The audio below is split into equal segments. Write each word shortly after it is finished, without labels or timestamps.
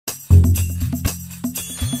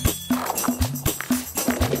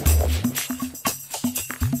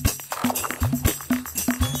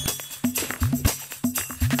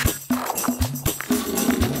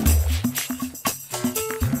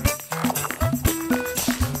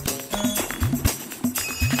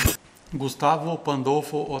Gustavo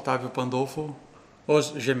Pandolfo, Otávio Pandolfo,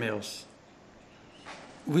 OSGEMEOS.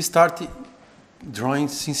 We started drawing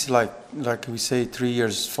since like we say 3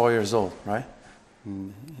 years, 4 years old, right?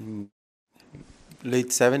 In late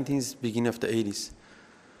 70s, beginning of the 80s.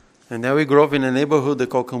 And then we grew up in a neighborhood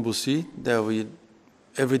called Cambuci, that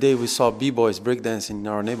every day we saw b-boys breakdancing in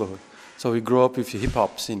our neighborhood. So we grew up with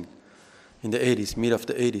hip-hop scene in the 80s, mid of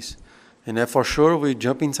the 80s. And then for sure we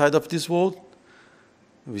jump inside of this world.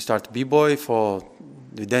 We start b-boy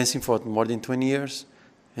we dancing for more than 20 years.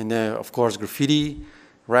 And then of course graffiti,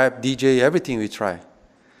 rap, DJ, everything we try.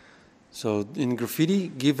 So in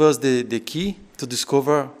graffiti give us the key to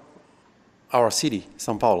discover our city,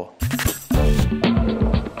 São Paulo.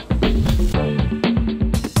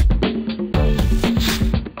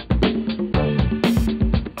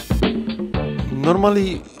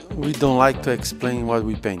 Normally, we don't like to explain what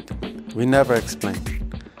we paint. We never explain,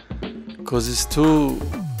 because it's too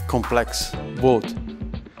complex world.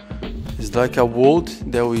 It's like a world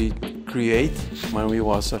that we create when we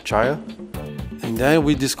was a child, and then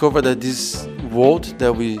we discover that this world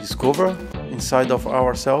that we discover inside of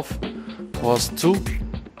ourselves was too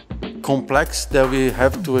complex that we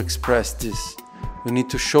have to express this. We need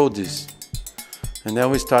to show this, and then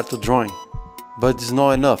we start to drawing, but it's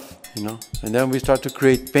not enough. You know, and then we start to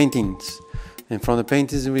create paintings, and from the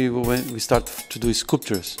paintings we start to do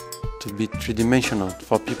sculptures to be three-dimensional,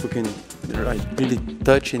 for people can really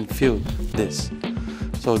touch and feel this.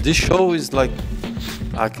 So this show is like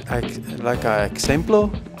an example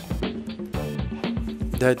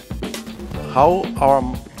that how our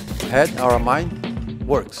head, our mind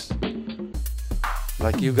works.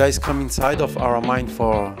 Like you guys come inside of our mind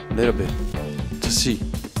for a little bit to see.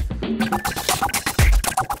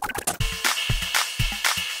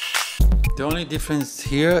 The only difference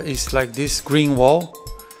here is like this green wall.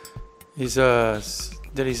 There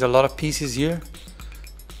is a lot of pieces here.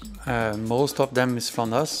 Most of them is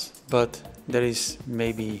from us, but there is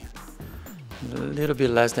maybe a little bit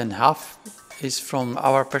less than half is from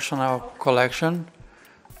our personal collection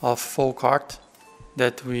of folk art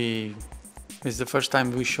that it's the first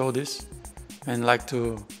time we show this, and like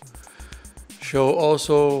to show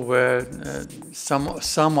also where some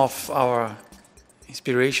of our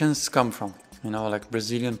inspirations come from, you know, like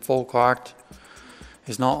Brazilian folk art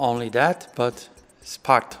is not only that, but it's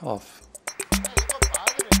part of.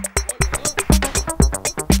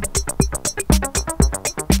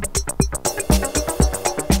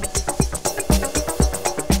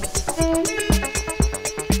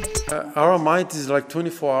 Our mind is like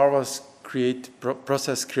 24 hours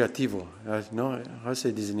process creativo. No, how do I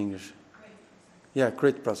say this in English? Yeah,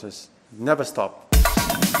 create process. Never stop.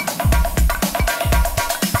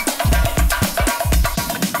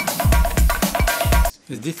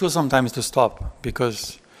 It's difficult sometimes to stop,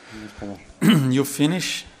 because you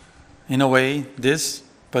finish in a way this,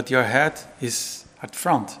 but your head is at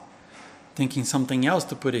front, thinking something else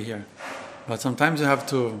to put it here. But sometimes you have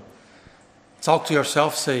to talk to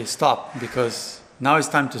yourself, say stop, because now it's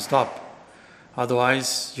time to stop.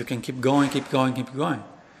 Otherwise you can keep going, keep going, keep going.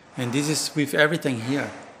 And this is with everything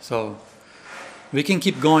here. So we can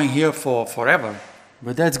keep going here for forever.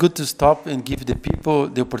 But that's good to stop and give the people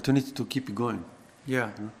the opportunity to keep going.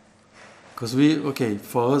 Yeah, because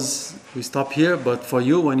for us, we stop here, but for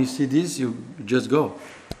you, when you see this, you just go.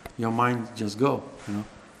 Your mind just go, you know.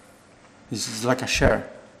 It's like a share.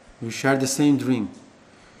 We share the same dream.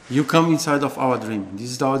 You come inside of our dream.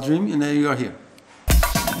 This is our dream, and then you are here.